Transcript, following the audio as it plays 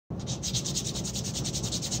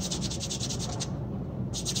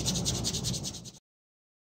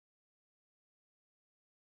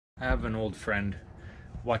I have an old friend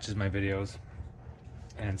who watches my videos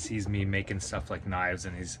and sees me making stuff like knives,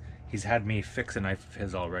 and he's had me fix a knife of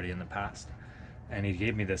his already in the past, and he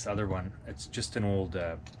gave me this other one. It's just an old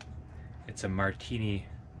it's a Marttini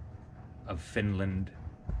of Finland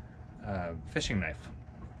fishing knife,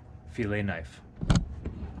 fillet knife.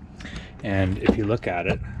 And if you look at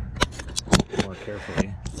it more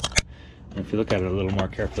carefully, a little more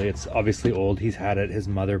carefully, it's obviously old. He's had it, his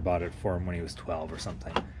mother bought it for him when he was 12 or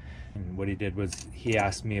something. And what he did was he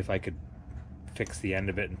asked me if I could fix the end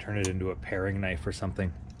of it and turn it into a paring knife or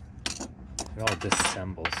something. It all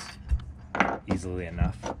disassembles easily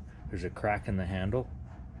enough. There's a crack in the handle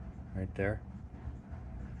right there.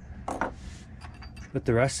 But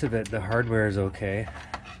the rest of it, the hardware is okay.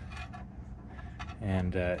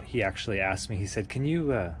 And he actually asked me, he said, can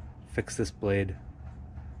you fix this blade,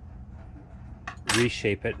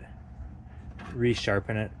 reshape it,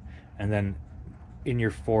 resharpen it, and then in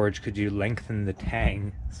your forge, could you lengthen the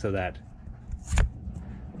tang so that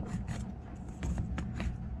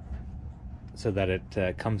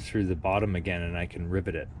it comes through the bottom again and I can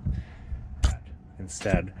rivet it.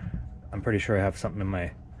 Instead, I'm pretty sure I have something in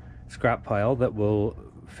my scrap pile that will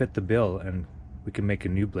fit the bill and we can make a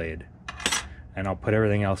new blade. And I'll put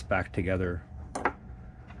everything else back together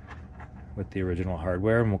with the original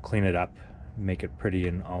hardware and we'll clean it up, make it pretty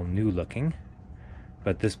and all new looking.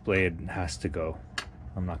 But this blade has to go.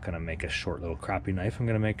 I'm not going to make a short little crappy knife. I'm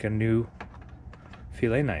going to make a new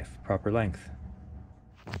fillet knife, proper length.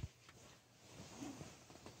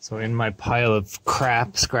 So in my pile of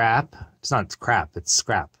scrap, it's not crap, it's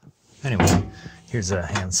scrap. Anyway, here's a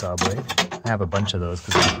handsaw blade. I have a bunch of those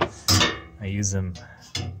because I use them,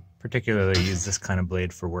 particularly use this kind of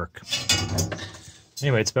blade for work.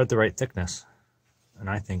 Anyway, it's about the right thickness. And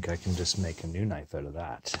I think I can just make a new knife out of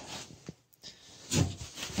that.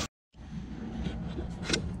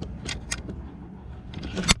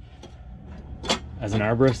 As an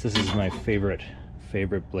arborist, this is my favorite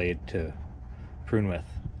blade to prune with.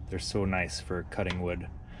 They're so nice for cutting wood.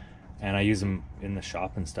 And I use them in the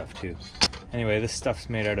shop and stuff too. Anyway, this stuff's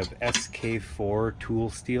made out of SK4 tool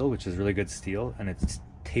steel, which is really good steel, and it's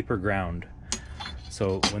taper ground.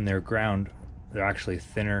 So when they're ground, they're actually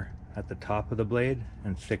thinner at the top of the blade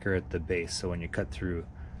and thicker at the base. So when you cut through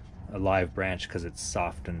a live branch, because it's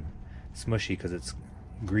soft and smushy, because it's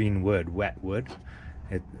green wood, wet wood,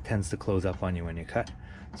 it tends to close up on you when you cut.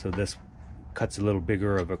 So this cuts a little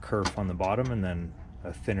bigger of a kerf on the bottom, and then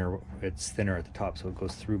it's thinner at the top, so it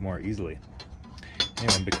goes through more easily.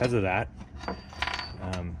 Anyway, and because of that,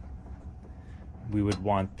 we would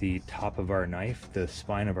want the top of our knife, the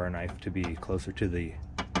spine of our knife, to be closer to the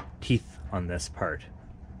teeth on this part.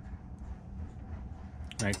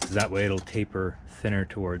 Right, because that way it'll taper thinner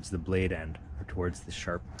towards the blade end, or towards the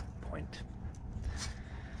sharp point.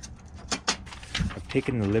 I've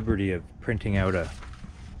taken the liberty of printing out a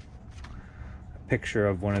picture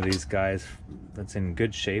of one of these guys that's in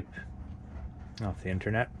good shape off the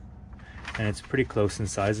internet, and it's pretty close in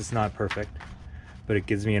size. It's not perfect, but it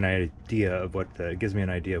gives me an idea of what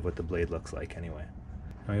the blade looks like anyway.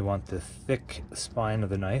 And we want the thick spine of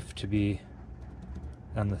the knife to be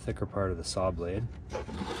on the thicker part of the saw blade.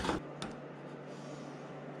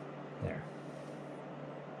 There.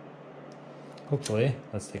 Hopefully,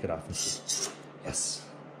 let's take it off and see. Yes,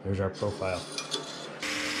 there's our profile.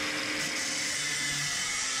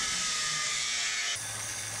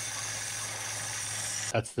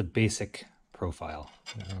 That's the basic profile.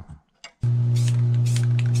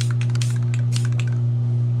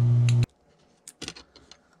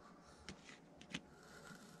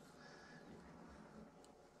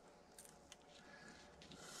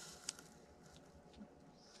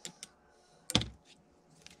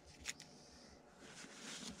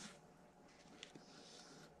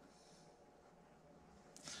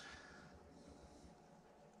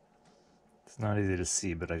 It's not easy to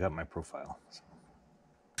see, but I got my profile. So.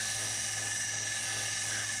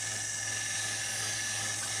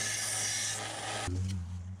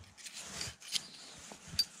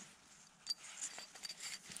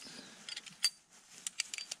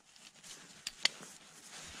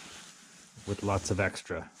 With lots of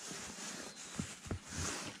extra.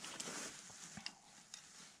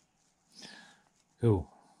 Ooh,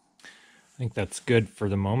 I think that's good for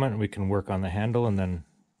the moment. We can work on the handle, and then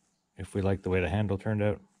if we like the way the handle turned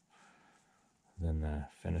out, then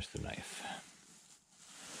finish the knife.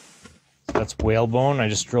 So that's whalebone. I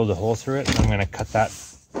just drilled a hole through it. I'm going to cut that.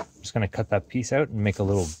 I'm just going to cut that piece out and make a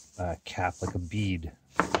little cap, like a bead,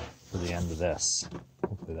 for the end of this.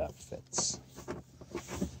 Hopefully that fits.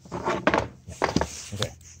 Yeah.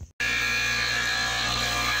 Okay.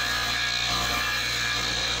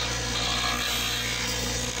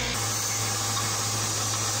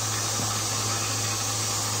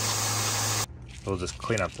 We'll just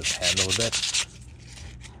clean up this handle a bit.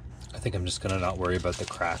 I think I'm just gonna not worry about the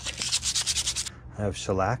crack. I have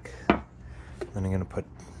shellac. Then I'm gonna put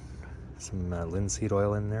some linseed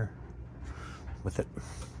oil in there with it.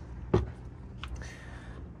 We'll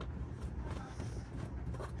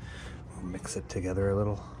mix it together a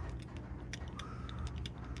little.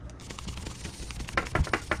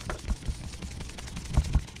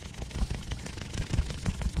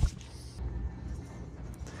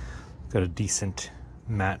 Got a decent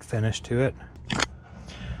matte finish to it.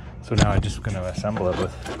 So now I'm just going to assemble it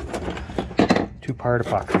with 2-part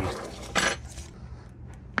epoxy.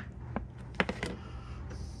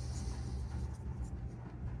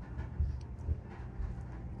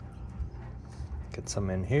 Get some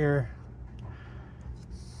in here.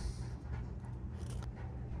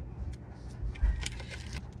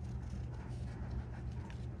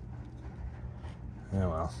 Oh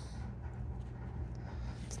well.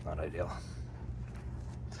 Not ideal.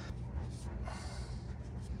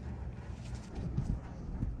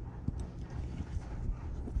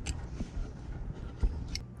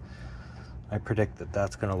 I predict that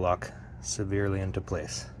that's going to lock severely into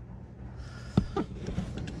place.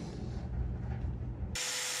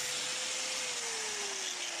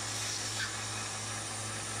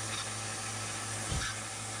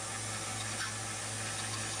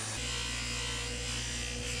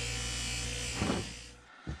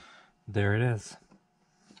 There it is.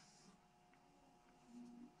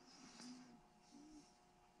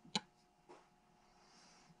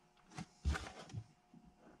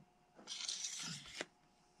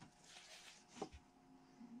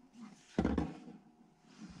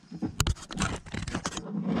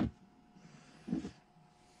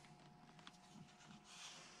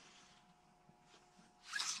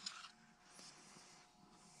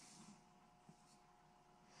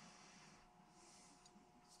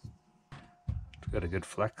 Got a good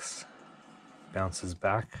flex, bounces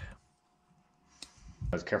back. I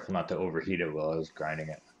was careful not to overheat it while I was grinding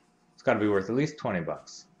it. It's got to be worth at least 20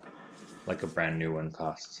 bucks, like a brand new one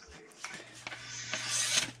costs.